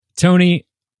Tony,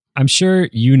 I'm sure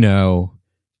you know,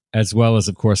 as well as,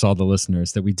 of course, all the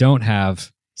listeners, that we don't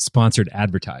have sponsored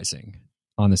advertising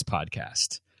on this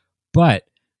podcast. But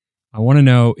I want to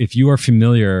know if you are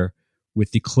familiar with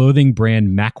the clothing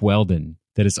brand Mack Weldon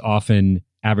that is often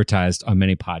advertised on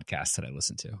many podcasts that I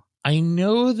listen to. I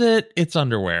know that it's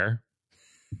underwear,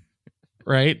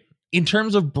 right? In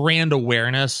terms of brand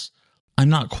awareness, I'm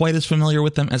not quite as familiar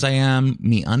with them as I am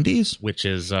MeUndies, which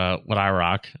is what I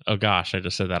rock. Oh gosh, I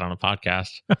just said that on a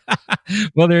podcast.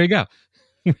 Well, there you go.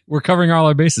 We're covering all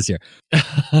our bases here.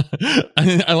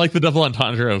 I like the double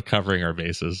entendre of covering our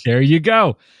bases. There you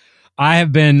go.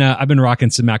 I've been rocking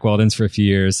some Mack Weldons for a few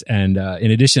years, and in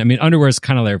addition, I mean, underwear is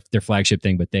kind of their flagship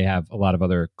thing, but they have a lot of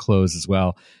other clothes as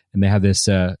well. And they have this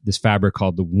fabric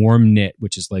called the Warm Knit,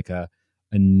 which is like a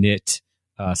knit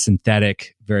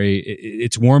synthetic.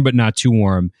 It's warm but not too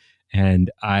warm.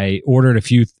 And I ordered a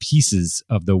few pieces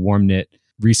of the Warm Knit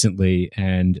recently,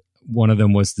 and one of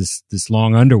them was this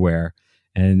long underwear.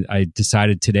 And I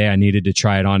decided today I needed to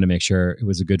try it on to make sure it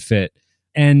was a good fit.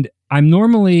 And I'm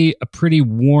normally a pretty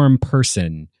warm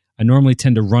person. I normally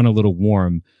tend to run a little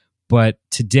warm, but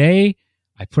today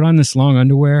I put on this long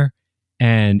underwear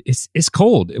and it's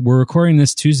cold. We're recording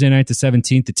this Tuesday night, the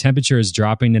 17th. The temperature is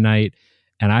dropping tonight,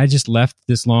 and I just left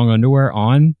this long underwear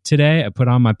on today. I put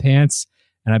on my pants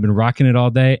and I've been rocking it all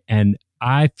day, and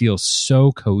I feel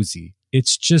so cozy.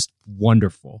 It's just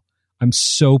wonderful. I'm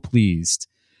so pleased.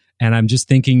 And I'm just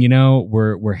thinking,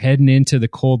 we're heading into the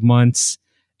cold months,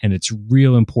 and it's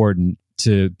real important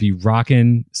to be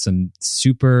rocking some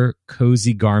super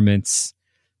cozy garments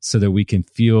so that we can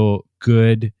feel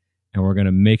good, and we're going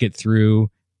to make it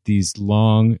through these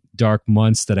long, dark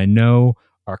months that I know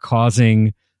are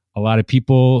causing a lot of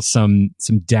people some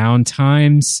down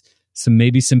times,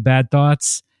 maybe some bad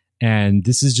thoughts. And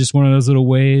this is just one of those little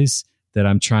ways that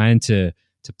I'm trying to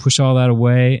push all that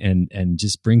away and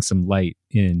just bring some light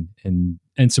in and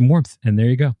some warmth. And there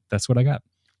you go. That's what I got.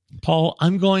 Paul,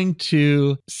 I'm going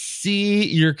to see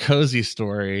your cozy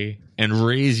story and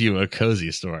raise you a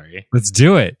cozy story. Let's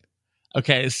do it.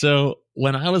 Okay, so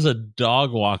when I was a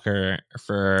dog walker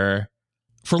for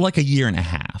like a year and a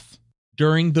half,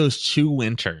 during those 2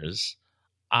 winters,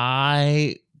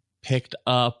 I picked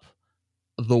up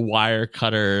the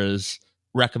Wirecutter's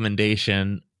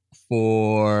recommendation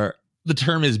for, the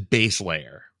term is base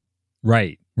layer.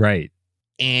 Right.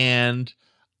 And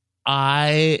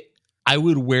I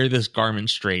would wear this garment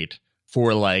straight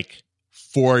for like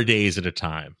 4 days at a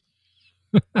time.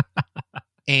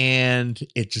 And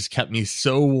it just kept me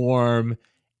so warm,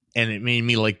 and it made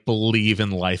me like believe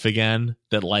in life again,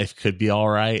 that life could be all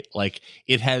right. Like,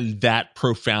 it had that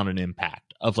profound an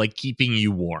impact of like keeping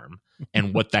you warm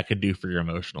and what that could do for your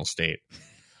emotional state.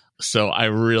 So I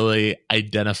really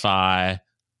identify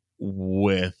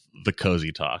with the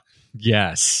cozy talk.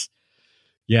 Yes.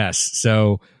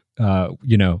 So,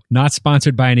 not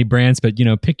sponsored by any brands, but,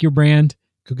 pick your brand,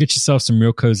 go get yourself some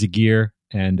real cozy gear,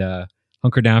 and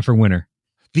hunker down for winter.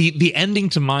 The ending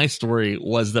to my story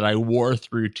was that I wore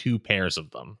through 2 pairs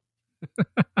of them.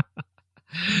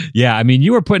 Yeah, I mean,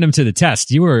 you were putting them to the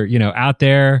test. You were, out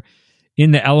there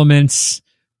in the elements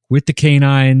with the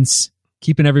canines,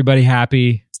 keeping everybody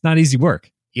happy. It's not easy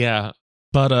work. Yeah.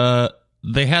 but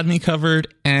they had me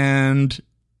covered and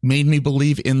made me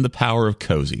believe in the power of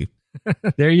cozy.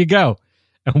 There you go.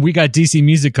 And we got DC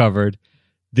music covered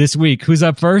this week. Who's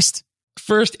up first?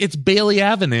 First, it's Bailey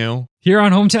Avenue. Here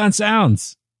on Hometown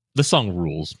Sounds. The song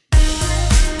rules.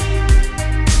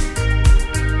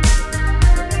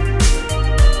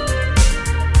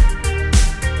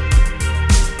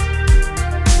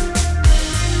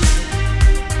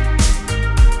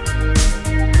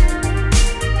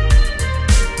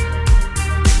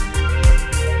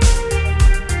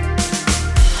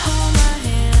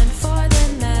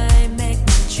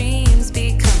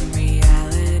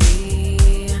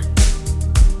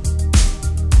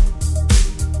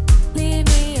 Leave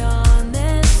me on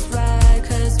this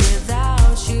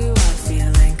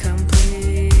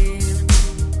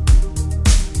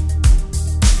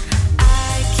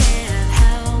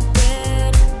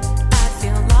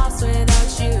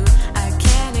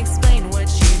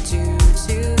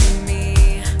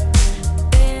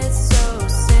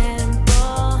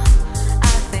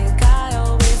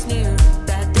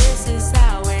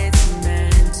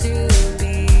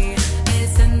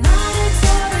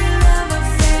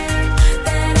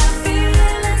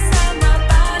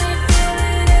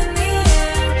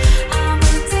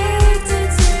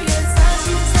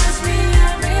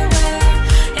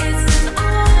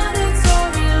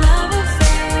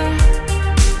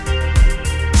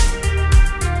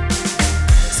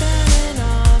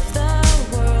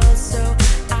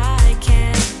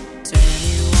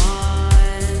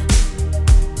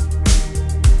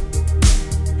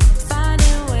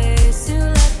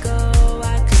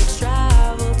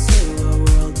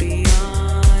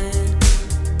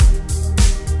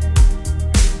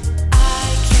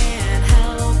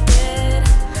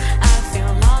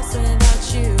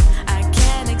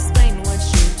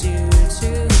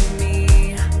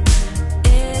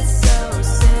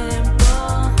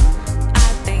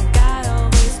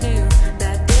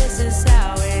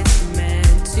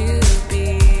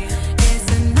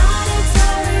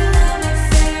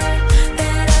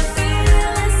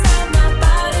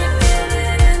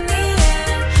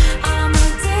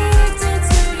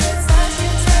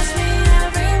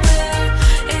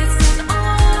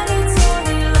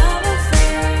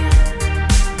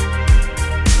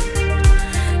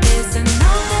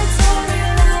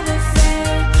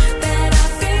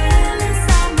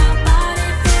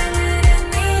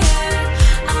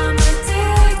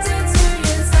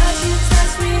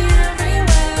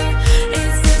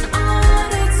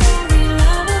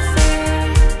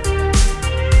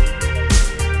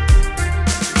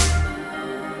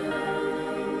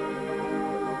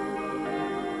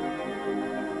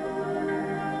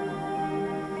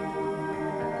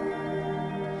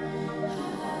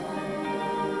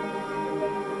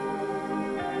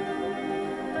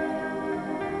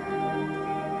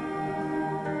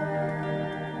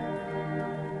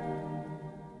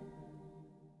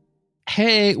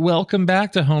Hey, welcome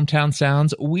back to Hometown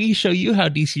Sounds. We show you how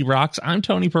DC rocks. I'm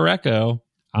Tony Parecco.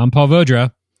 I'm Paul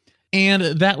Vodra.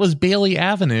 And that was Bailey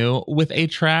Avenue with a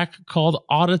track called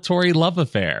Auditory Love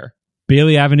Affair.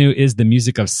 Bailey Avenue is the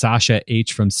music of Sasha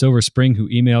H. from Silver Spring, who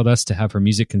emailed us to have her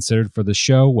music considered for the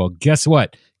show. Well, guess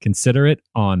what? Consider it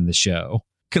on the show.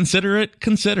 Consider it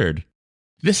considered.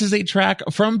 This is a track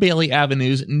from Bailey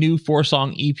Avenue's new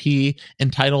 4-song EP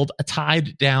entitled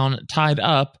Tied Down, Tied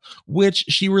Up, which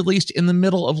she released in the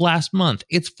middle of last month.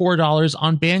 It's $4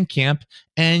 on Bandcamp,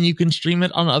 and you can stream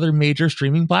it on other major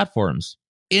streaming platforms.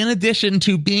 In addition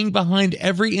to being behind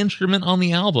every instrument on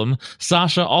the album,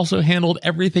 Sasha also handled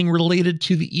everything related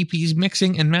to the EP's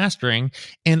mixing and mastering.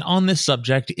 And on this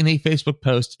subject, in a Facebook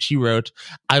post, she wrote,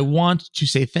 "I want to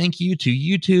say thank you to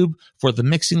YouTube for the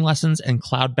mixing lessons and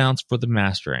Cloud Bounce for the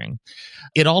mastering.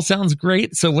 It all sounds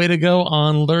great, so way to go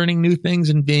on learning new things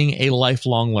and being a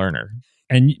lifelong learner."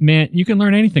 And man, you can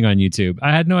learn anything on YouTube.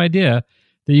 I had no idea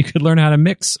that you could learn how to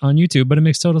mix on YouTube, but it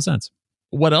makes total sense.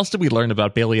 What else did we learn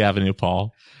about Bailey Avenue,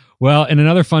 Paul? Well, in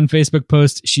another fun Facebook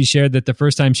post, she shared that the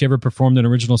first time she ever performed an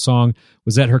original song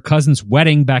was at her cousin's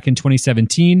wedding back in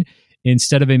 2017.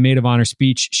 Instead of a maid of honor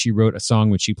speech, she wrote a song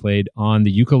which she played on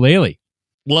the ukulele.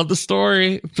 Love the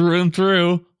story through and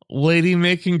through. Lady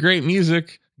making great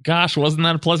music. Gosh, wasn't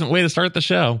that a pleasant way to start the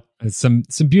show? It's some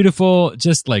beautiful,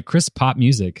 just like crisp pop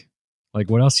music. Like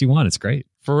what else you want? It's great.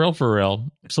 For real, for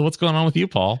real. So what's going on with you,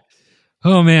 Paul?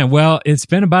 Oh, man. Well, it's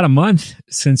been about a month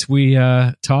since we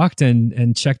talked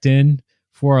and checked in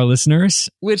for our listeners.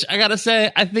 Which I got to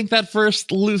say, I think that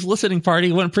first loose listening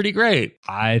party went pretty great.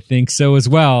 I think so as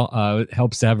well. It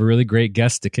helps to have a really great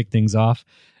guest to kick things off.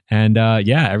 And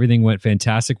yeah, everything went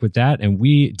fantastic with that. And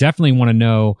we definitely want to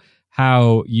know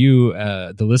how you,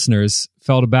 the listeners,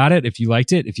 felt about it. If you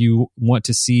liked it, if you want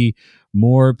to see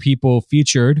more people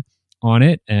featured on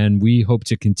it. And we hope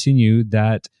to continue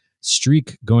that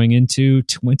streak going into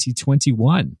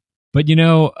 2021. But you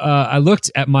know, I looked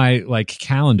at my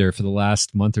calendar for the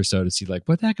last month or so to see what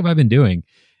the heck have I been doing,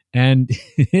 and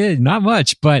not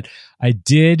much. But I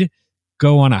did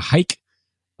go on a hike.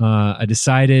 I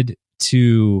decided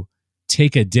to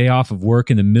take a day off of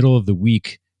work in the middle of the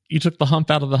week. You took the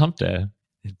hump out of the hump day.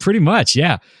 Pretty much,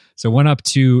 yeah. So I went up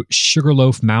to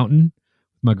Sugarloaf Mountain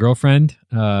with my girlfriend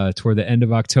toward the end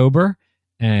of October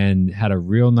and had a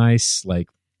real nice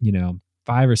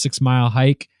 5 or 6 mile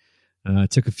hike.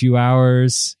 Took a few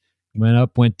hours, went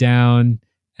up, went down,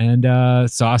 and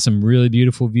saw some really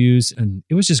beautiful views. And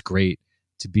it was just great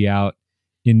to be out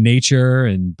in nature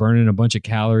and burning a bunch of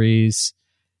calories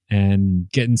and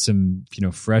getting some,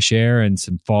 fresh air and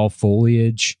some fall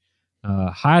foliage.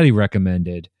 Highly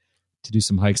recommended to do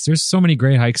some hikes. There's so many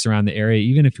great hikes around the area,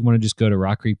 even if you want to just go to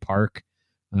Rock Creek Park,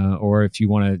 or if you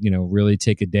want to, really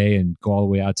take a day and go all the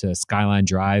way out to Skyline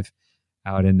Drive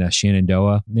out in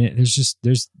Shenandoah. Man, this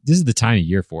is the time of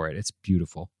year for it. It's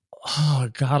beautiful. Oh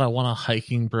God, I want a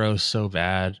hiking bro so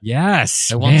bad.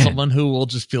 Yes. I want someone who will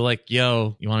just be like,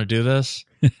 yo, you want to do this?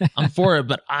 I'm for it,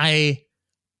 but I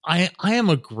am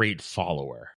a great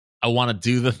follower. I want to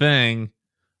do the thing,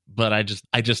 but I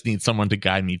just need someone to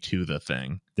guide me to the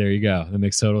thing. There you go. That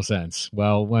makes total sense.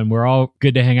 Well, when we're all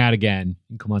good to hang out again,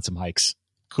 you can come on some hikes.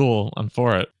 Cool. I'm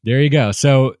for it. There you go.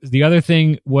 So the other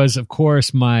thing was, of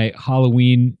course, my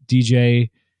Halloween DJ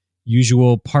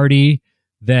usual party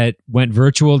that went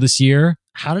virtual this year.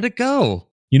 How did it go?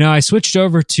 I switched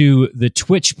over to the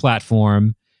Twitch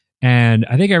platform, and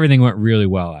I think everything went really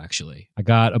well, actually. I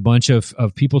got a bunch of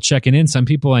people checking in. Some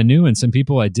people I knew and some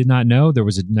people I did not know. There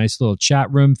was a nice little chat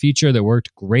room feature that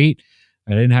worked great.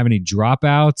 I didn't have any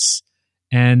dropouts.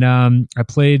 And I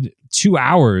played 2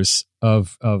 hours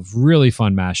of really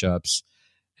fun mashups,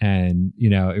 and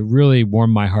it really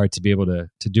warmed my heart to be able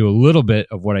to do a little bit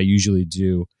of what I usually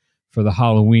do for the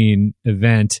Halloween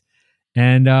event.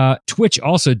 And Twitch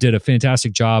also did a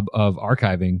fantastic job of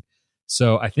archiving,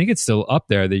 so I think it's still up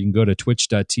there. That you can go to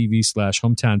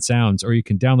twitch.tv/hometown sounds, or you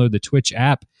can download the Twitch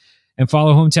app and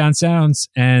follow Hometown Sounds,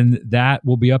 and that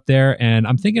will be up there. And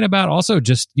I'm thinking about also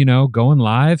just going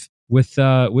live with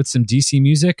some DC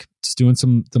music, just doing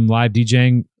some live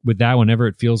DJing with that whenever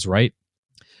it feels right.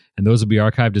 And those will be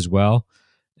archived as well.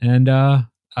 And I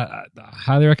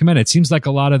highly recommend it. It seems like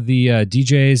a lot of the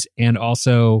DJs and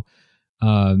also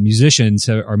musicians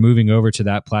are moving over to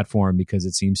that platform because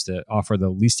it seems to offer the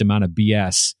least amount of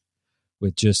BS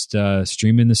with just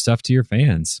streaming the stuff to your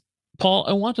fans. Paul,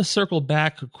 I want to circle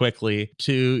back quickly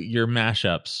to your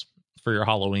mashups for your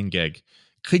Halloween gig.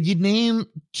 Could you name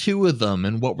 2 of them,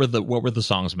 and what were the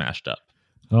songs mashed up?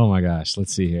 Oh my gosh,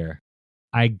 let's see here.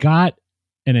 I got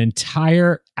an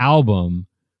entire album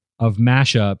of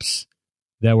mashups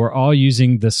that were all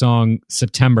using the song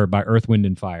September by Earth, Wind,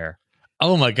 and Fire.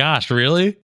 Oh my gosh,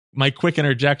 really? My quick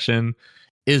interjection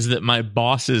is that my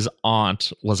boss's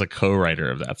aunt was a co-writer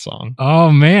of that song.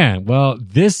 Oh man. Well,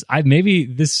 maybe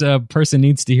this person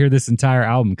needs to hear this entire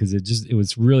album because it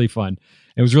was really fun.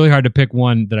 It was really hard to pick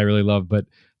one that I really loved, but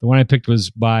the one I picked was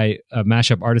by a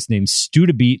mashup artist named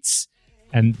Studebeats,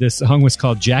 and this song was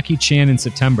called Jackie Chan in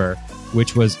September,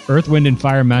 which was Earth, Wind, and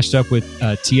Fire mashed up with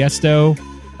Tiesto,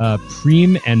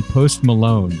 Preem, and Post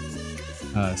Malone.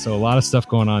 So a lot of stuff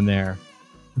going on there.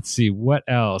 Let's see, what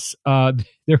else? There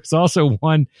was also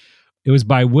one, it was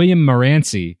by William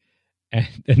Moranci,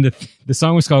 and the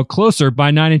song was called Closer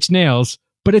by Nine Inch Nails,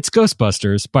 but it's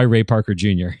Ghostbusters by Ray Parker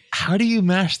Jr. How do you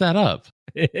mash that up?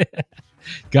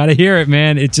 Gotta hear it,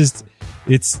 man. It's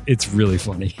really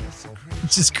funny. It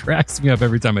just cracks me up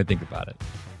every time I think about it.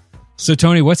 So,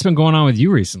 Tony, what's been going on with you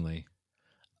recently?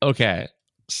 Okay,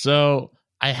 so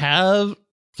I have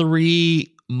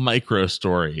 3 micro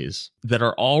stories that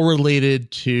are all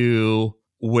related to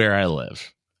where I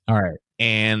live. All right.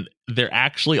 And they're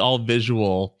actually all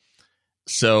visual.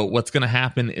 So what's going to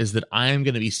happen is that I am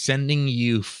going to be sending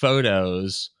you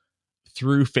photos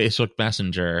through Facebook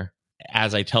Messenger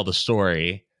as I tell the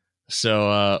story.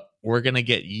 So we're going to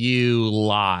get you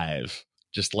live,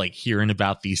 just like hearing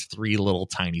about these 3 little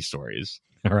tiny stories.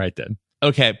 All right, then.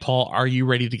 Okay, Paul, are you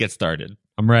ready to get started?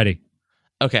 I'm ready.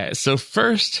 Okay, so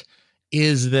first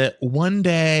is that one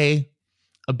day,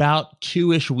 about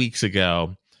 2-ish weeks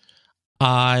ago,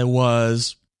 I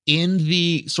was in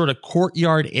the sort of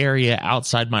courtyard area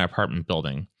outside my apartment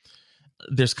building.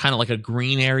 There's kind of like a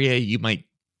green area. You might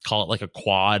call it like a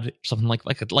quad, something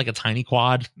like a tiny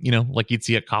quad, like you'd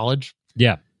see at college.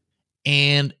 Yeah.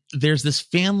 And there's this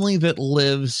family that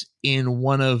lives in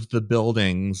one of the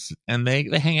buildings, and they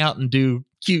hang out and do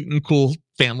cute and cool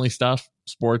family stuff,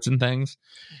 sports and things.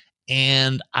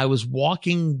 And I was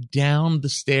walking down the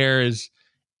stairs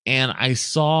and I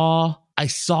saw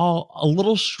a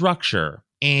little structure,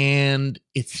 and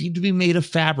it seemed to be made of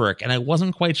fabric, and I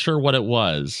wasn't quite sure what it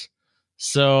was.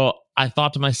 So I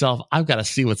thought to myself, I've got to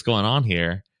see what's going on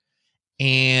here.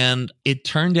 And it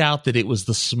turned out that it was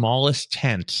the smallest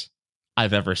tent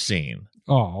I've ever seen.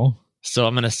 Oh. So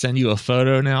I'm going to send you a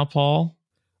photo now, Paul.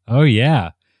 Oh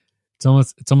yeah. It's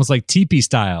almost like teepee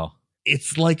style.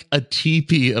 It's like a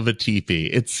teepee of a teepee.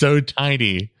 It's so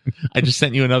tiny. I just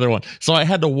sent you another one. So I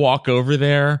had to walk over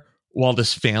there while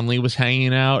this family was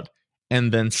hanging out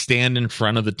and then stand in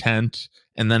front of the tent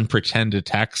and then pretend to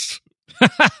text.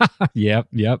 Yep.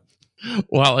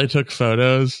 While I took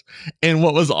photos. And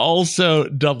what was also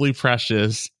doubly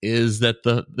precious is that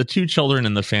the 2 children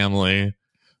in the family,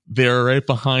 they're right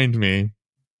behind me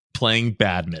playing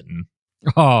badminton.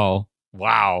 Oh,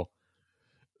 wow.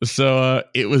 So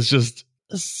it was just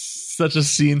such a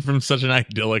scene from such an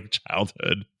idyllic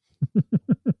childhood.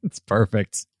 It's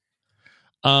perfect.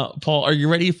 Paul, are you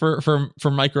ready for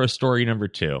micro story number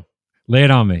 2? Lay it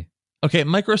on me. Okay,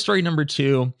 micro story number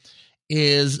 2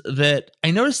 is that I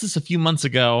noticed this a few months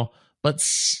ago, but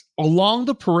along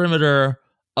the perimeter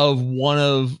of one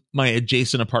of my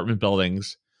adjacent apartment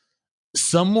buildings,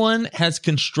 someone has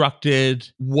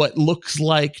constructed what looks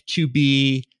like to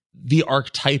be the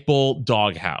archetypal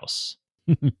doghouse.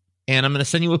 And I'm going to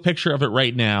send you a picture of it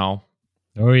right now.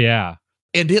 Oh, yeah.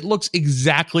 And it looks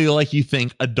exactly like you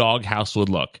think a doghouse would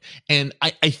look. And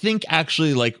I think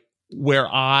actually like where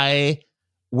I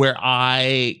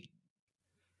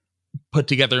put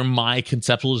together my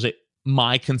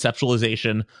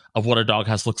conceptualization of what a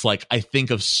doghouse looks like, I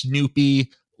think of Snoopy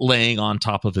laying on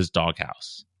top of his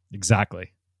doghouse.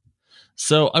 Exactly.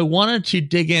 So I wanted to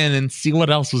dig in and see what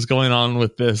else was going on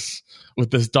with this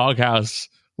doghouse,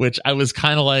 which I was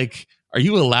kind of like, are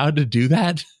you allowed to do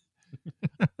that?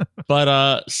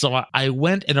 But so I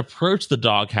went and approached the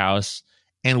doghouse,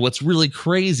 and what's really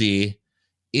crazy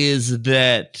is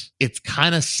that it's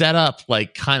kind of set up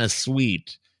like kind of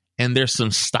sweet, and there's some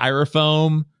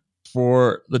styrofoam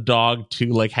for the dog to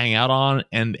like hang out on,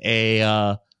 and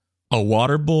a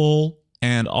water bowl,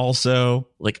 and also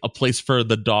like a place for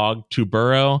the dog to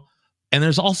burrow. And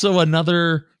there's also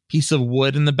another piece of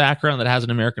wood in the background that has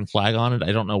an American flag on it.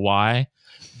 I don't know why,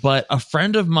 but a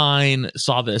friend of mine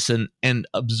saw this and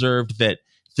observed that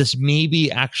this may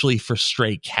be actually for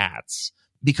stray cats,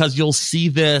 because you'll see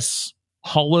this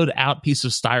hollowed out piece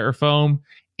of styrofoam,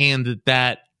 and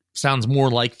that sounds more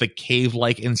like the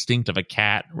cave-like instinct of a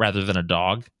cat rather than a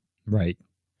dog. Right.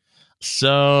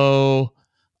 So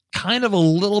kind of a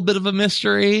little bit of a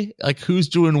mystery, like who's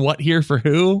doing what here for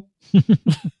who.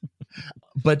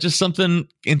 But just something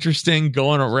interesting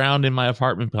going around in my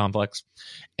apartment complex.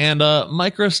 And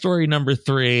micro story number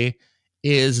 3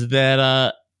 is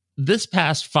that this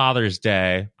past Father's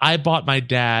Day, I bought my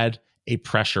dad a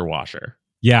pressure washer.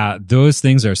 Yeah, those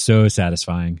things are so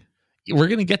satisfying. We're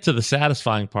going to get to the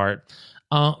satisfying part.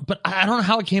 But I don't know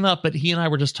how it came up, but he and I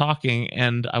were just talking,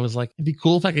 and I was like, it'd be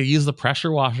cool if I could use the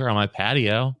pressure washer on my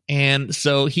patio. And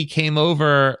so he came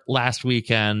over last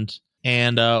weekend,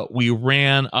 and we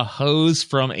ran a hose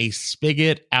from a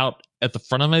spigot out at the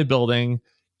front of my building,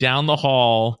 down the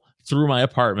hall, through my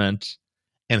apartment,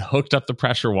 and hooked up the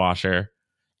pressure washer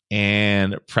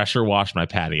and pressure washed my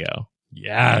patio.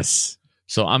 Yes.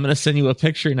 So I'm going to send you a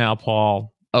picture now,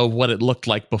 Paul, of what it looked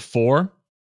like before.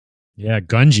 Yeah,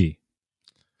 Gungy.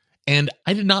 And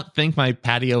I did not think my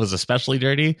patio was especially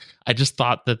dirty. I just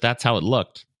thought that that's how it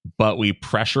looked. But we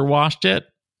pressure washed it.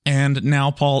 And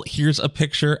now, Paul, here's a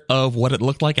picture of what it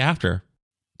looked like after.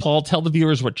 Paul, tell the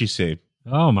viewers what you see.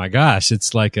 Oh my gosh,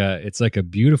 it's like a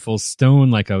beautiful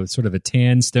stone, like a sort of a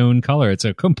tan stone color. It's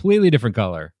a completely different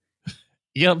color.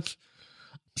 Yep.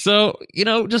 So,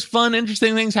 just fun,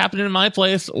 interesting things happening in my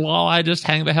place while I just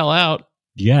hang the hell out.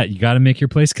 Yeah, you got to make your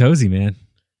place cozy, man.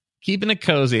 Keeping it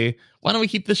cozy. Why don't we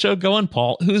keep the show going,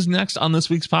 Paul? Who's next on this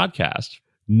week's podcast?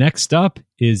 Next up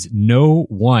is No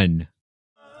One.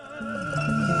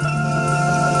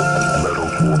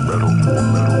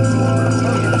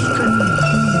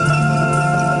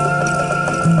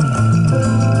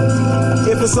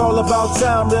 If it's all about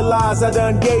time, realize I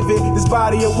done gave it. This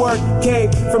body of work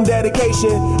came from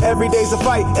dedication. Every day's a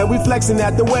fight, and we flexing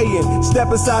at the weigh-in. Step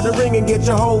inside the ring and get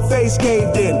your whole face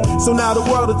caved in. So now the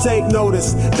world will take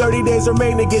notice. 30 days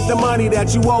remain to get the money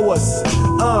that you owe us.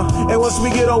 And once we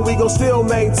get on, we gon' still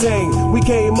maintain. We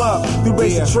came up through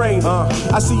basic training.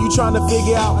 I see you trying to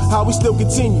figure out how we still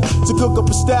continue to cook up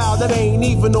a style that ain't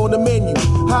even on the menu.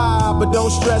 Hi, but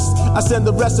don't stress. I send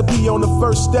the recipe on the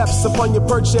first steps. Upon your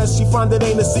purchase, you find it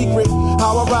ain't a secret.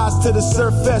 How I rise to the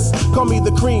surface. Call me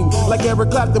the cream. Like Eric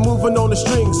Clapton moving on the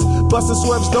strings. Bustin'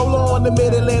 swerves Dolo on the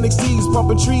mid-Atlantic seas.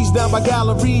 Pumping trees down by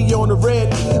Gallery on the red.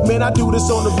 Man, I do this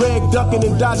on the reg. Ducking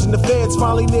and dodging the feds.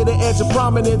 Finally near the edge of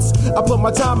prominence. I put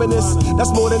my time in this.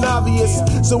 That's more than obvious.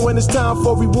 So when it's time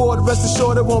for reward, rest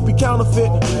assured it won't be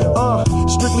counterfeit.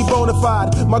 Strictly bona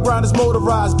fide. My grind is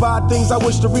motorized by things I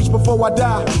wish to reach before I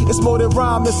die. It's more than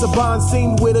rhyme. It's a bond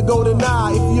scene with a golden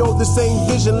eye. If you hold the same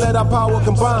vision, let our power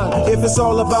combine. If it's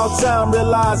all about time,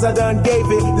 realize I done gave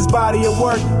it. This body of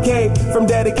work came from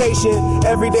dedication.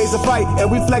 Every day's a fight,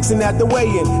 and we flexing at the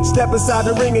weigh-in. Step inside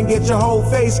the ring and get your whole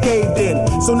face caved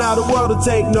in. So now the world will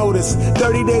take notice.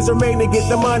 30 days remain to get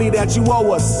the money that you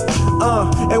owe us.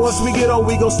 And once we get on,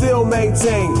 we gon' still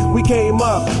maintain. We came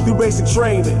up through basic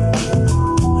training.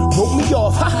 Wrote me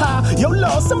off, haha, yo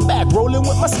lost, I'm back rolling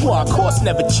with my squad, course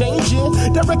never changing,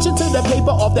 direction to the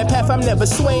paper, off that path I'm never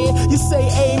swaying, you say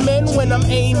amen when I'm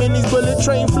aiming, these bullet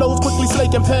train flows quickly slay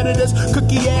competitors,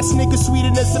 cookie ass niggas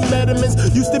sweeter than some Medimins,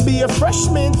 used to be a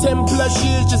freshman, 10 plus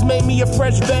years just made me a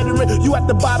fresh veteran, you at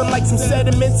the bottom like some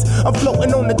sediments, I'm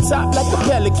floating on the top like a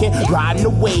pelican, riding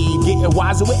the wave, getting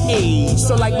wiser with age,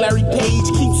 so like Larry Page,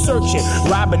 keep searching,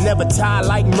 ride but never tie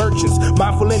like merchants,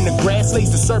 mindful in the grass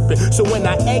lays the serpent, so when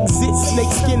I exit,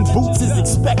 snakeskin boots is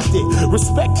expected.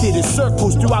 Respected in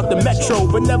circles throughout the metro,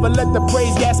 but never let the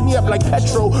praise gas me up like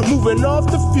petrol. Moving off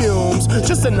the fumes,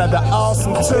 just another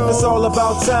awesome tune. If it's all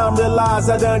about time, realize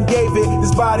I done gave it.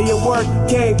 This body of work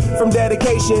came from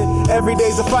dedication. Every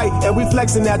day's a fight, and we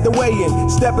flexing at the weigh-in.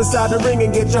 Step inside the ring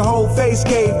and get your whole face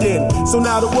caved in. So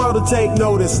now the world will take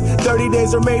notice. 30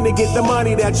 days remain to get the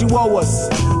money that you owe us.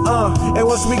 And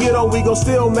once we get on, we gon'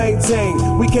 still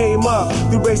maintain. We came up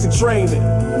through basic training.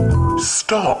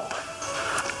 Stop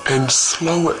and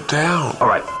slow it down. All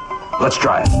right, let's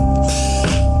try it.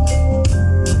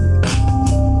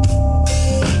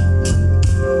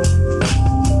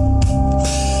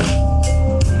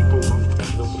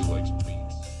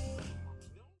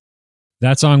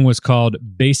 That song was called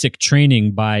Basic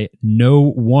Training by No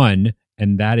One,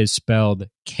 and that is spelled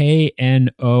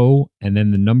KNO and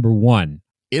then the number 1.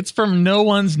 It's from No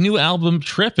One's new album,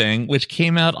 Tripping, which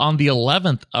came out on the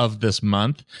 11th of this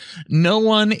month. No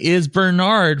One is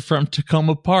Bernard from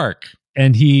Tacoma Park.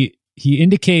 And he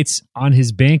indicates on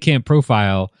his Bandcamp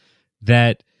profile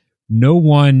that No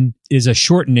One is a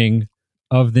shortening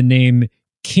of the name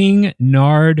King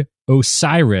Nard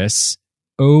Osiris,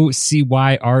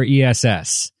 Ocyres.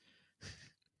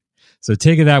 So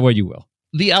take it that way you will.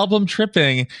 The album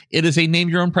Tripping, it is a name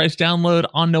your own price download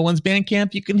on No One's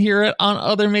Bandcamp. You can hear it on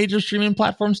other major streaming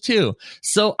platforms too.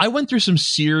 So I went through some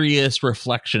serious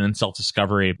reflection and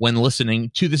self-discovery when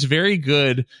listening to this very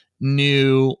good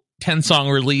new 10-song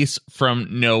release from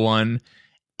No One.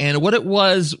 And what it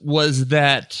was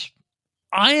that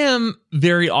I am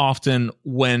very often,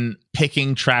 when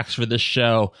picking tracks for this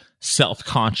show,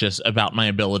 self-conscious about my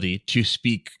ability to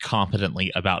speak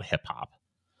competently about hip hop.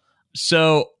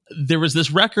 So there was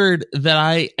this record that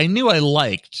I knew I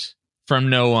liked from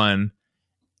No One,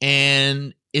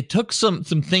 and it took some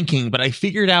thinking, but I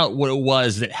figured out what it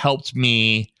was that helped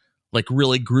me like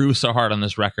really grew so hard on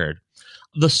this record.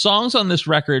 The songs on this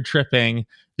record, Tripping,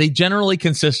 they generally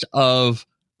consist of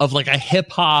like a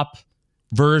hip hop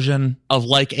version of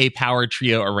like a power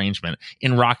trio arrangement.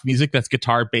 In rock music, that's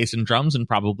guitar, bass, and drums, and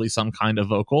probably some kind of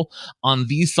vocal. On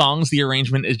these songs, the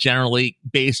arrangement is generally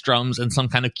bass, drums, and some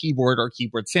kind of keyboard or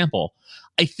keyboard sample.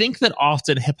 I think that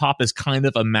often hip hop is kind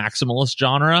of a maximalist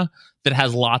genre that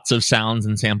has lots of sounds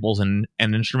and samples and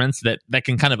instruments that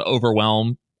can kind of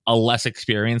overwhelm a less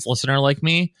experienced listener like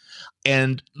me.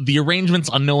 And the arrangements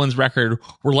on No One's record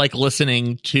were like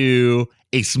listening to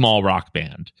a small rock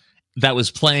band that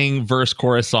was playing verse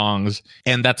chorus songs,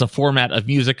 and that's a format of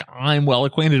music I'm well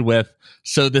acquainted with.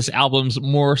 So this album's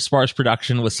more sparse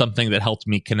production was something that helped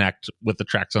me connect with the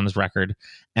tracks on this record,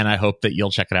 and I hope that you'll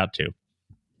check it out too.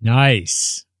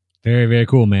 Nice. Very, very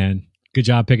cool, man. Good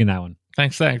job picking that one.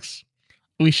 Thanks.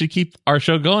 We should keep our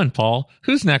show going, Paul.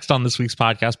 Who's next on this week's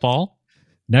podcast, Paul?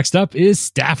 Next up is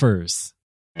Staffers.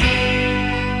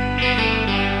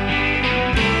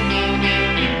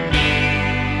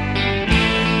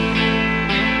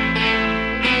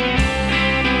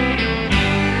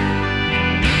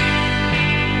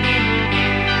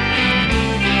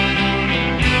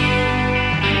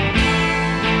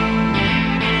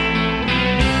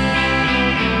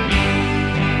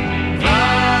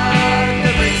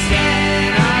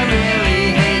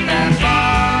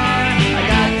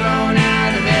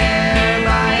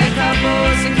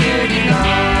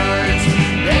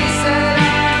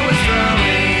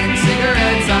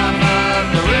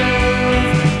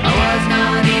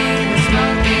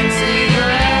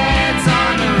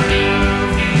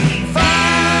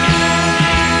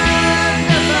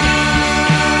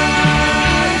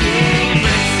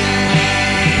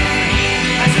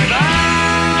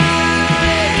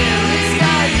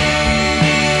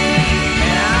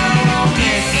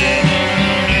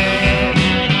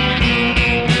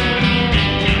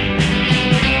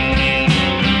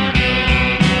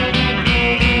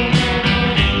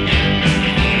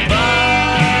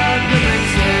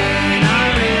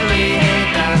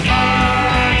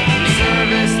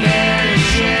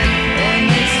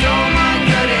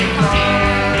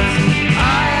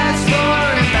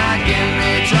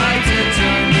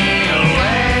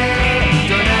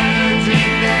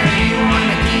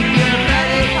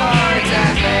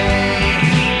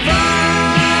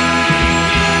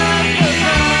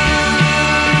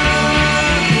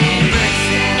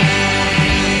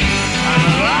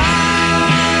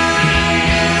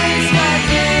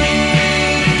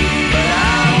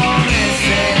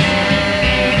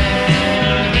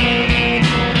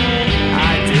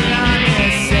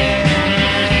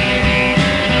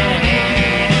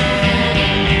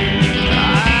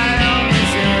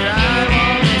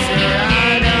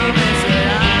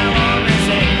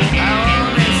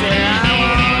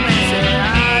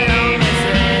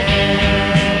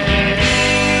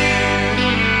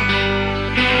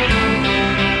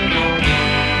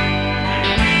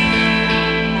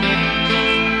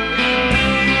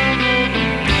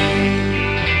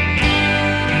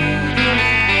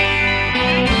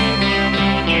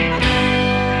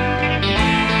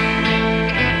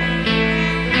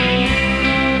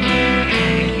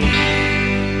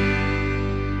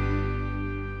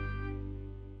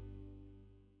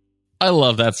 I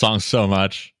love that song so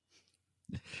much.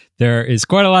 There is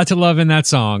quite a lot to love in that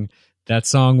song. That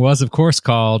song was, of course,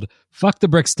 called Fuck the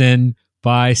Brixton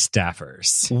by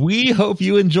Staffers. We hope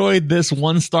you enjoyed this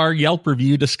 1-star Yelp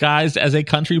review disguised as a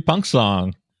country punk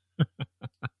song.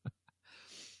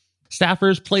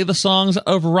 Staffers play the songs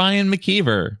of Ryan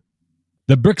McKeever.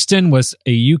 The Brixton was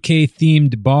a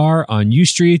UK-themed bar on U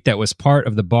Street that was part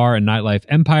of the bar and nightlife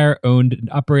empire owned and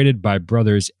operated by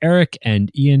brothers Eric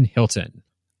and Ian Hilton.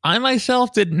 I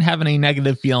myself didn't have any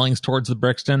negative feelings towards the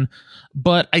Brixton,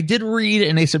 but I did read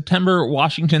in a September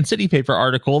Washington City paper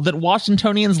article that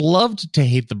Washingtonians loved to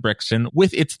hate the Brixton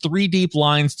with its 3 deep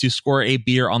lines to score a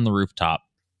beer on the rooftop.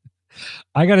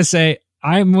 I gotta say,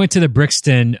 I went to the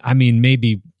Brixton, I mean,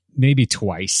 maybe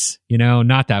twice,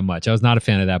 not that much. I was not a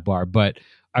fan of that bar, but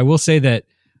I will say that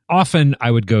often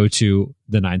I would go to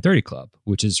the 930 Club,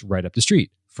 which is right up the street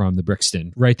from the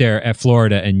Brixton, right there at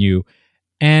Florida and U.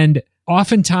 And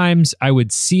oftentimes I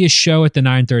would see a show at the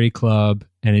 930 Club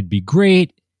and it'd be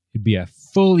great. It'd be a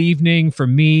full evening for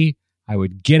me. I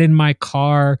would get in my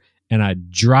car and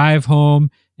I'd drive home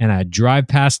and I'd drive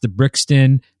past the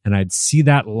Brixton and I'd see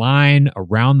that line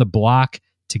around the block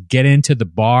to get into the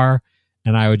bar,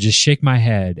 and I would just shake my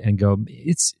head and go,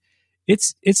 it's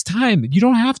time. You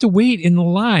don't have to wait in the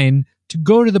line to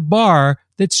go to the bar.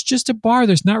 That's just a bar.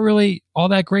 There's not really all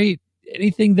that great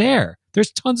anything there.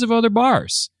 There's tons of other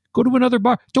bars. Go to another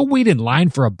bar. Don't wait in line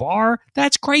for a bar.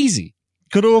 That's crazy.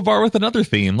 Go to a bar with another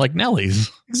theme, like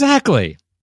Nelly's. Exactly.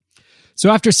 So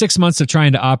after 6 months of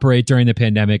trying to operate during the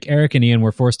pandemic, Eric and Ian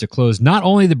were forced to close not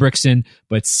only the Brixton,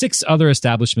 but 6 other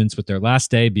establishments, with their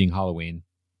last day being Halloween.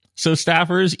 So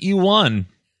Staffers, you won.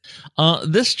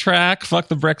 This track, Fuck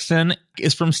the Brixton,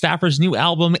 is from Stafford's new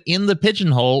album, In the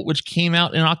Pigeonhole, which came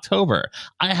out in October.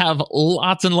 I have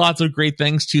lots and lots of great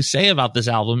things to say about this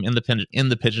album, In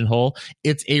the Pigeonhole.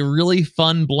 It's a really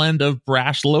fun blend of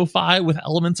brash lo-fi with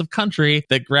elements of country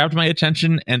that grabbed my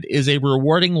attention and is a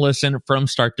rewarding listen from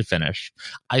start to finish.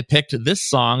 I picked this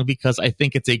song because I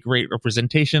think it's a great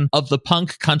representation of the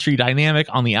punk country dynamic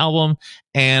on the album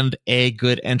and a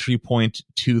good entry point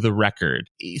to the record.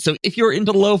 So if you're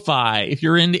into lo-fi, if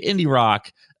you're into indie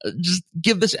rock, just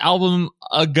give this album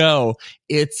a go.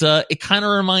 It kind of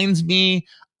reminds me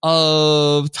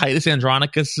of Titus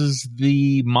Andronicus's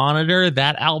The Monitor,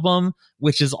 that album,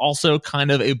 which is also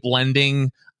kind of a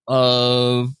blending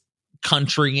of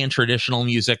country and traditional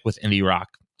music with indie rock.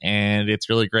 And it's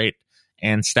really great.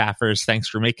 And Staffers, thanks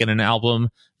for making an album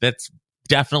that's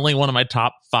definitely one of my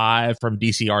top 5 from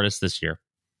DC artists this year.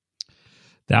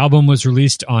 The album was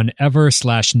released on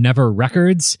Ever/Never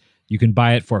Records. You can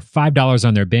buy it for $5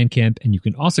 on their Bandcamp, and you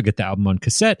can also get the album on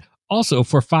cassette, also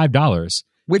for $5.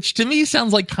 Which to me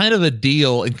sounds like kind of a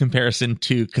deal in comparison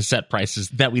to cassette prices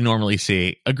that we normally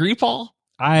see. Agree, Paul?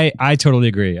 I totally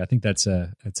agree. I think that's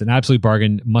an absolute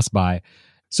bargain, must buy.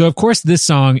 So, of course, this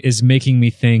song is making me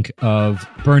think of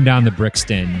Burn Down the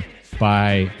Brixton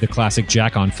by the classic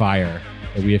Jack on Fire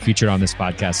that we have featured on this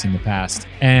podcast in the past.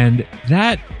 And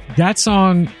that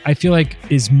song, I feel like,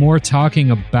 is more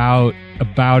talking about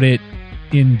it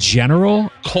in general.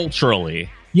 Culturally.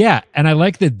 Yeah, and I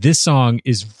like that this song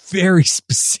is very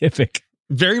specific.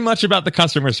 Very much about the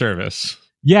customer service.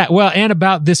 Yeah, well, and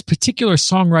about this particular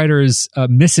songwriter's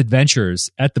misadventures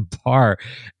at the bar.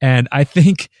 And I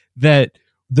think that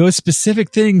those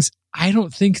specific things, I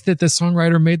don't think that the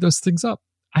songwriter made those things up.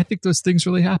 I think those things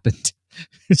really happened,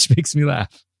 which makes me laugh.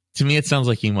 To me, it sounds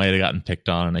like he might have gotten picked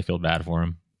on, and I feel bad for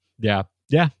him. Yeah.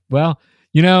 Well,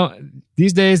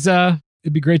 these days, it'd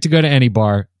be great to go to any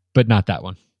bar, but not that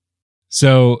one.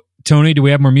 So, Tony, do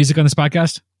we have more music on this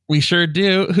podcast? We sure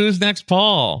do. Who's next,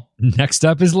 Paul? Next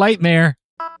up is Lightmare.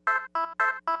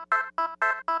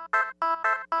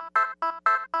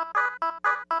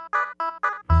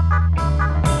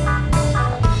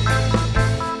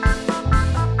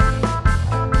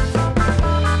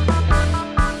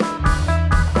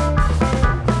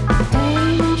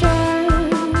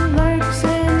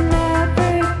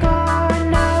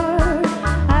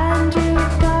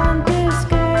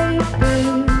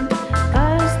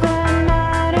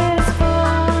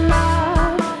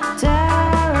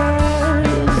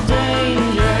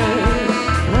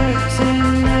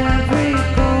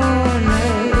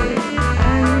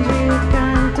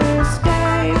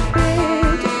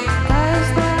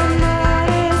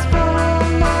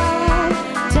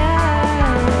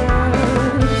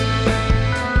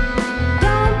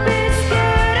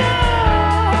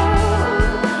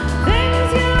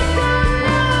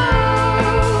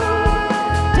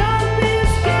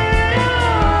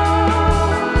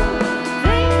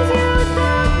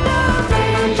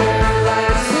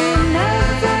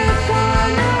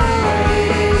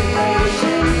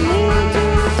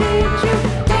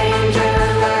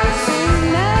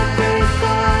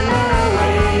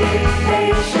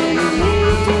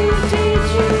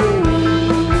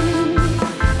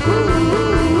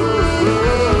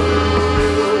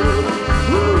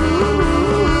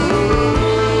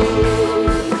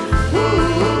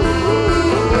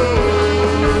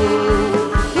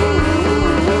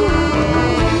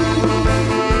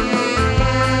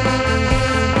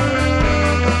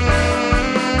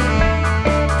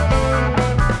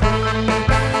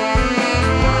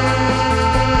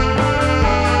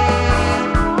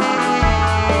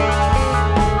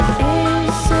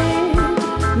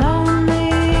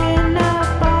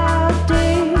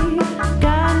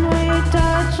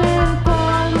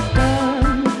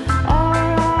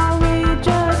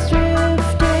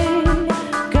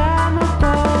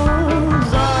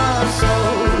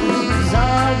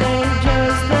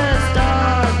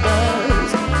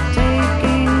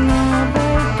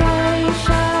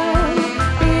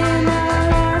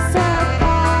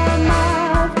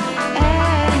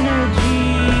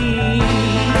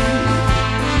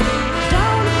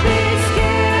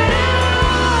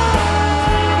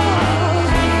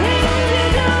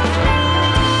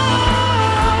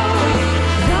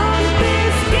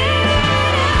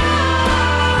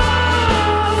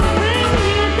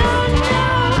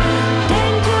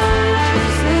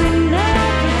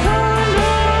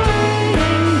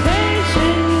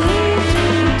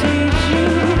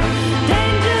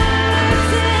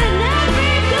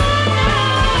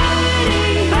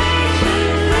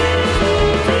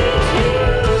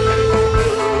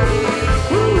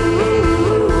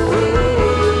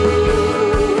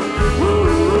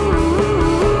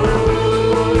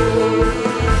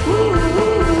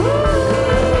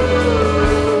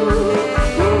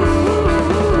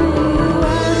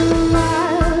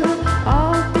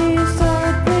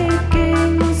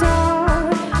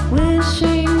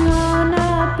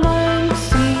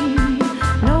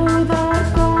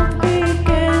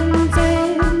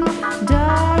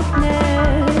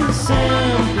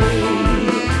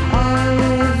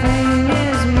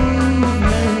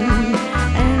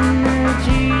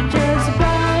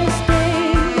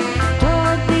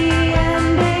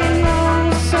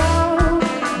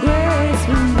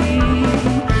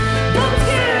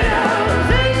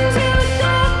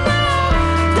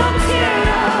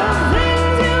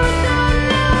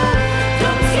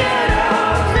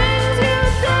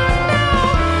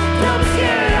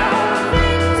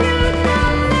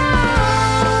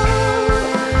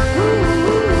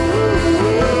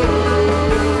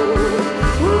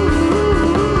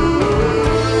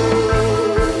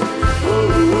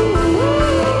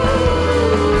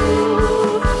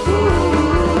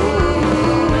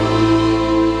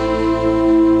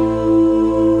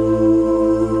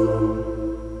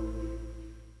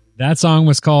 That song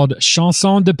was called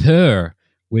Chanson de Peur,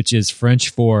 which is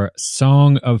French for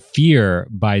Song of Fear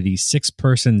by the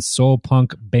 6-person soul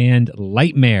punk band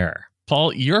Lightmare.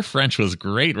 Paul, your French was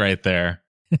great right there.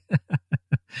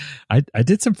 I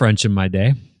did some French in my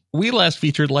day. We last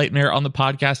featured Lightmare on the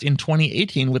podcast in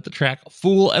 2018 with the track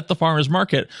Fool at the Farmer's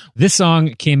Market. This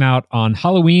song came out on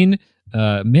Halloween.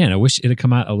 Man, I wish it had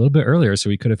come out a little bit earlier so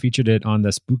we could have featured it on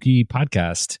the spooky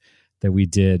podcast that we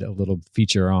did a little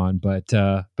feature on. But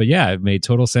yeah, it made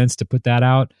total sense to put that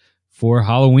out for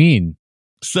Halloween.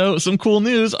 So some cool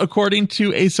news. According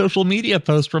to a social media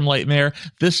post from Lightmare,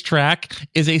 this track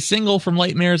is a single from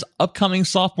Lightmare's upcoming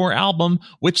sophomore album,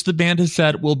 which the band has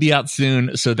said will be out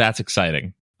soon. So that's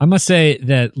exciting. I must say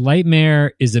that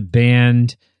Lightmare is a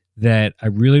band that I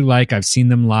really like. I've seen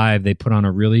them live. They put on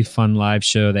a really fun live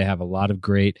show. They have a lot of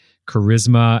great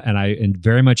charisma, and I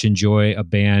very much enjoy a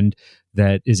band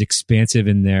that is expansive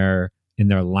in their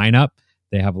lineup.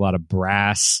 They have a lot of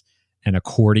brass and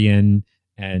accordion,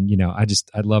 and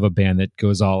I love a band that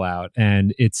goes all out.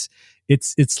 And it's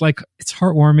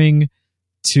heartwarming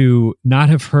to not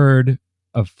have heard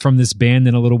from this band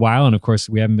in a little while, and of course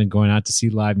we haven't been going out to see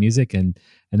live music, and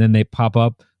then they pop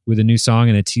up with a new song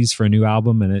and a tease for a new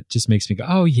album, and it just makes me go,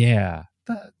 oh yeah,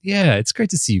 it's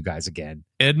great to see you guys again,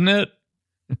 isn't it?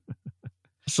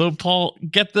 So, Paul,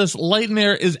 get this.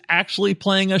 Lightmare is actually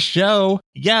playing a show.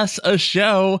 Yes, a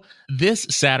show this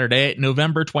Saturday,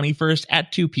 November 21st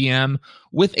at 2 p.m.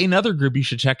 with another group you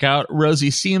should check out, Rosie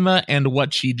Sima and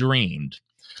What She Dreamed.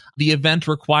 The event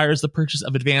requires the purchase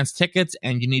of advance tickets,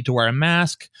 and you need to wear a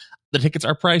mask. The tickets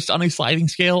are priced on a sliding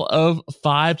scale of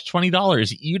 $5 to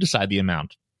 $20. You decide the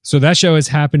amount. So that show is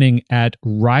happening at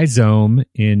Rhizome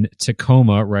in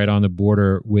Tacoma, right on the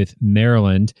border with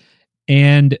Maryland.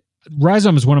 And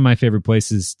Rhizome is one of my favorite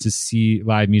places to see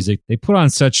live music. They put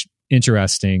on such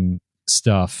interesting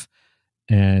stuff.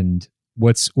 And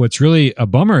what's really a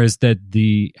bummer is that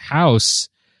the house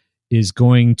is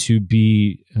going to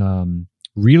be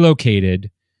relocated,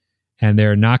 and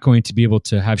they're not going to be able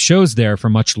to have shows there for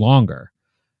much longer.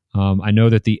 I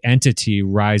know that the entity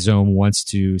Rhizome wants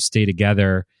to stay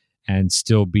together and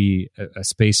still be a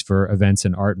space for events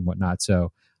and art and whatnot.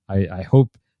 So I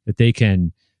hope that they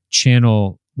can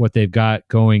channel what they've got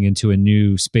going into a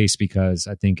new space, because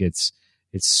I think it's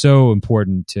so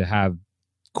important to have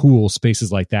cool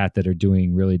spaces like that are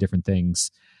doing really different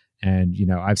things. And,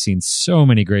 I've seen so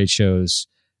many great shows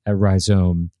at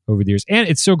Rhizome over the years. And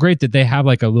it's so great that they have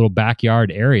like a little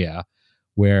backyard area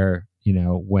where,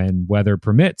 when weather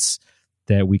permits,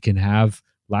 that we can have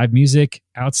live music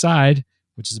outside,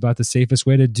 which is about the safest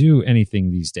way to do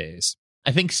anything these days.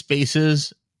 I think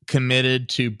spaces committed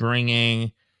to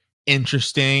bringing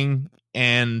interesting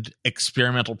and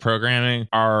experimental programming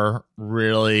are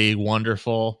really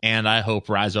wonderful. And I hope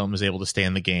Rhizome is able to stay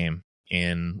in the game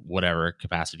in whatever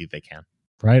capacity they can.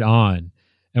 Right on.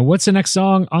 And what's the next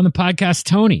song on the podcast,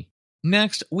 Tony?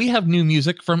 Next, we have new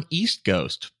music from East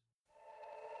Ghost.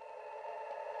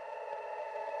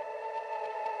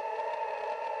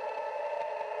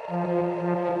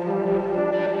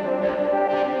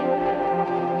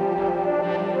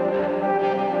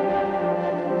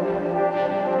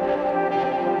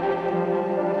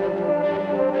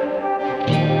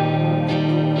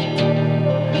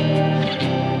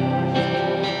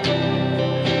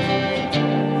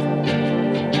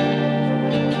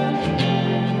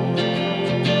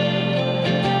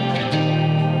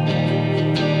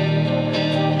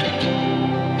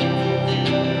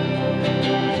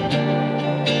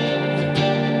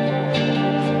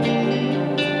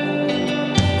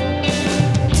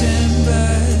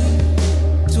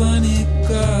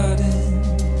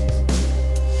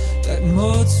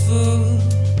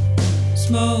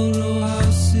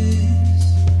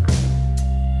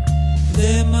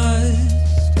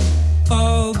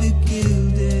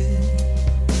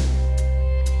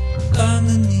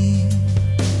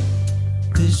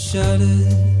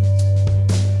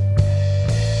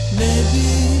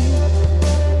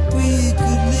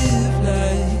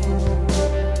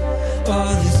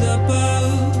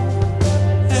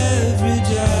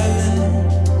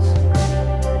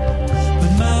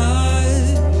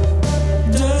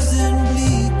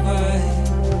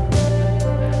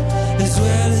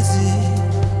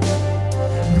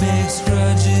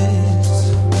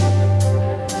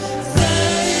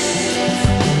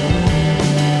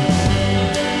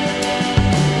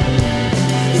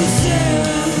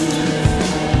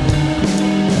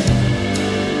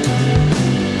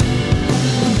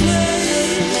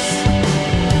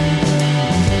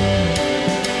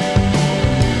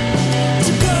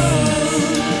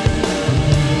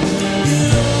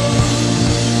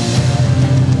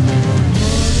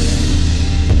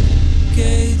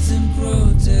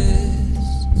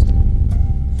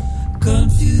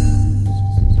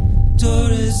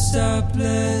 left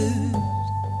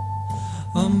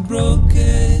on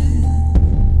broken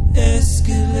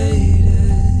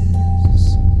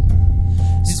escalators,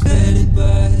 disbanded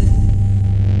by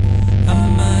our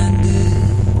minded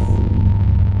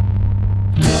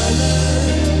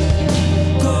color,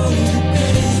 golden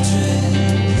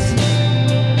pages,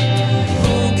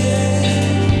 organized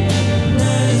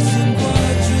in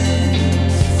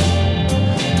quadrants,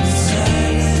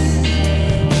 silent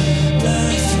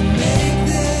lies to make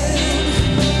them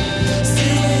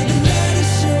see where the light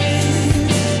is showing.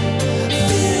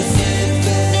 Feel safe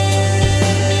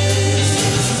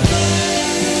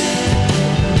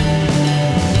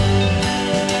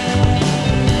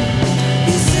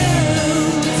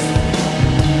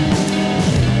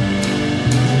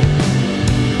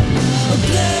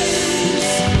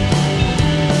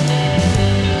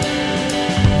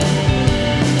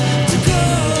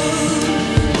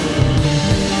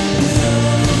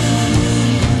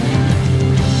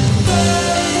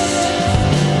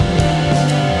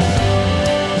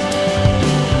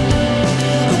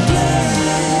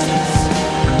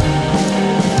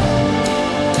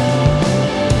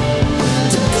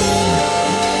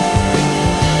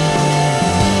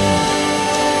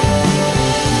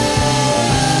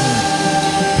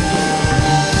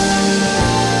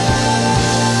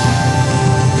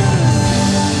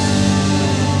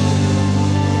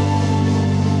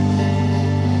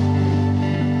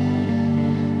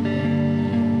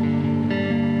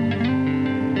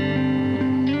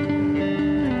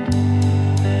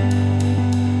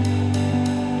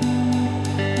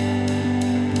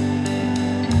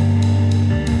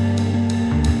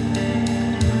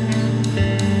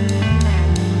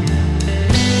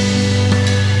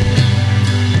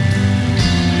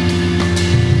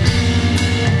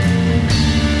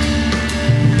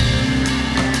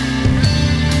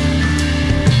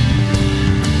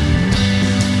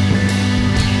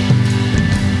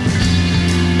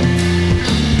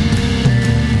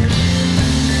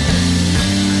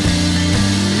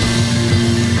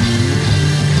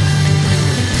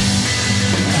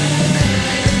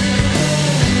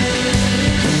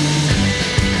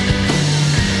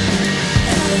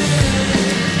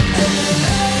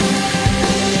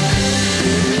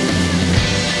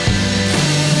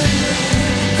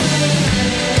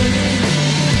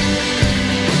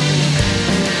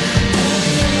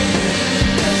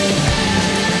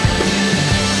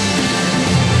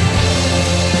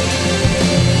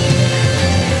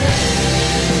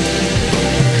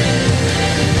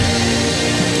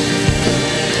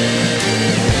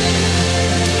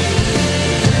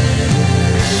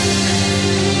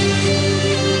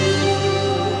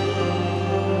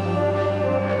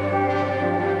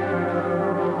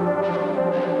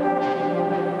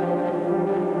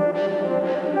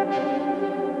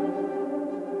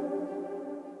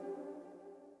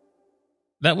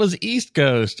That was East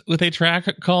Coast with a track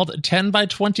called 10 by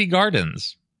 20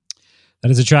 Gardens. That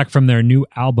is a track from their new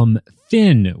album,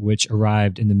 Thin, which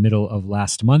arrived in the middle of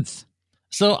last month.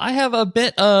 So I have a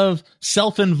bit of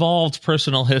self-involved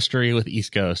personal history with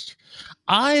East Coast.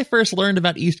 I first learned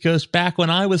about East Coast back when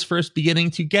I was first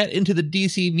beginning to get into the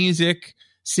DC music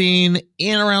scene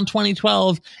in around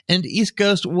 2012, and East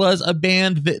Coast was a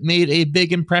band that made a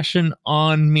big impression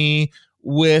on me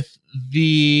with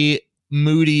the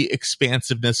moody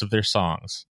expansiveness of their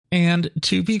songs. And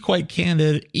to be quite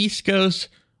candid, East Coast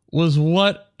was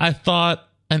what I thought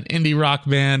an indie rock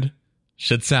band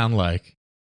should sound like.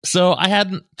 So I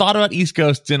hadn't thought about East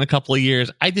Coast in a couple of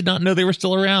years. I did not know they were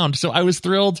still around. So I was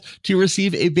thrilled to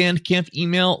receive a Bandcamp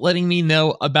email letting me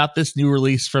know about this new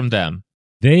release from them.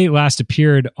 They last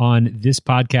appeared on this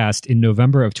podcast in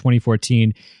November of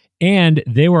 2014, and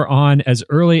they were on as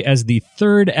early as the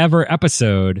third ever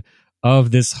episode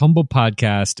of this humble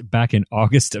podcast back in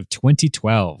August of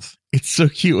 2012. It's so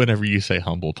cute whenever you say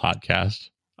humble podcast.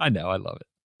 I know, I love it.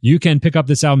 You can pick up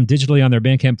this album digitally on their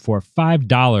Bandcamp for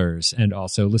 $5 and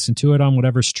also listen to it on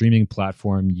whatever streaming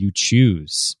platform you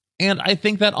choose. And I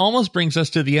think that almost brings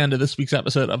us to the end of this week's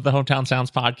episode of the Hometown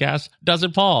Sounds podcast. Does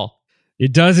it, Paul?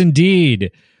 It does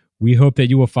indeed. We hope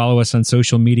that you will follow us on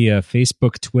social media,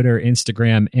 Facebook, Twitter,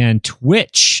 Instagram, and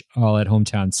Twitch, all at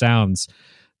Hometown Sounds.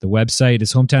 The website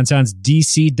is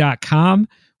hometownsoundsdc.com.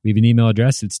 We have an email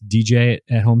address. It's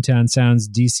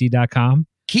dj@hometownsoundsdc.com.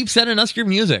 Keep sending us your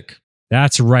music.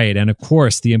 That's right. And of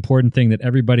course, the important thing that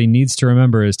everybody needs to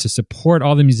remember is to support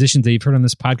all the musicians that you've heard on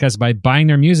this podcast by buying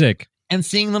their music and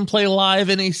seeing them play live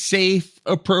in a safe,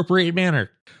 appropriate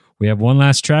manner. We have one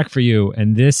last track for you,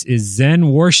 and this is Zen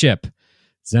Worship.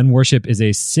 Zen Worship is a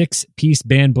 6-piece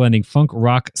band blending funk,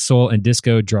 rock, soul, and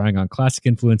disco, drawing on classic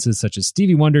influences such as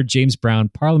Stevie Wonder, James Brown,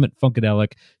 Parliament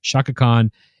Funkadelic, Chaka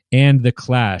Khan, and The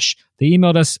Clash. They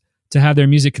emailed us to have their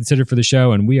music considered for the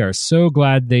show, and we are so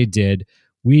glad they did.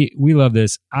 We love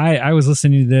this. I was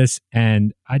listening to this,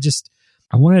 and I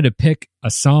wanted to pick a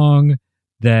song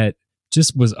that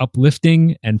just was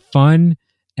uplifting and fun,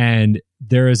 and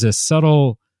there is a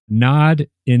subtle nod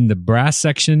in the brass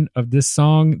section of this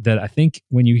song that I think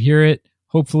when you hear it,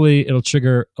 hopefully it'll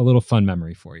trigger a little fun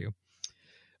memory for you.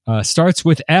 Starts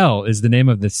with L is the name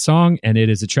of this song, and it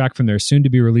is a track from their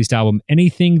soon-to-be-released album,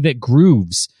 Anything That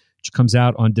Grooves, which comes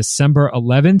out on December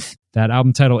 11th. That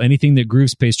album title, Anything That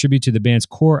Grooves, pays tribute to the band's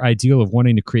core ideal of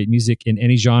wanting to create music in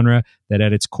any genre that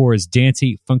at its core is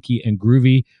dancey, funky, and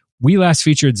groovy. We last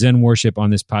featured Zen Worship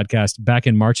on this podcast back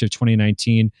in March of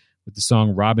 2019 with the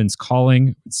song Robin's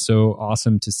Calling. It's so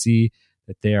awesome to see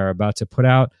that they are about to put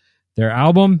out their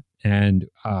album, and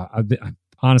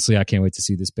honestly, I can't wait to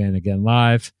see this band again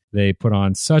live. They put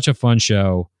on such a fun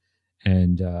show,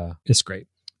 and it's great.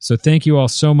 So thank you all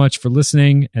so much for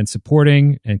listening and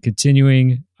supporting and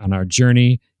continuing on our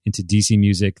journey into DC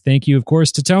music. Thank you, of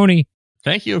course, to Tony.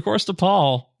 Thank you, of course, to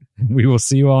Paul. We will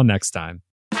see you all next time.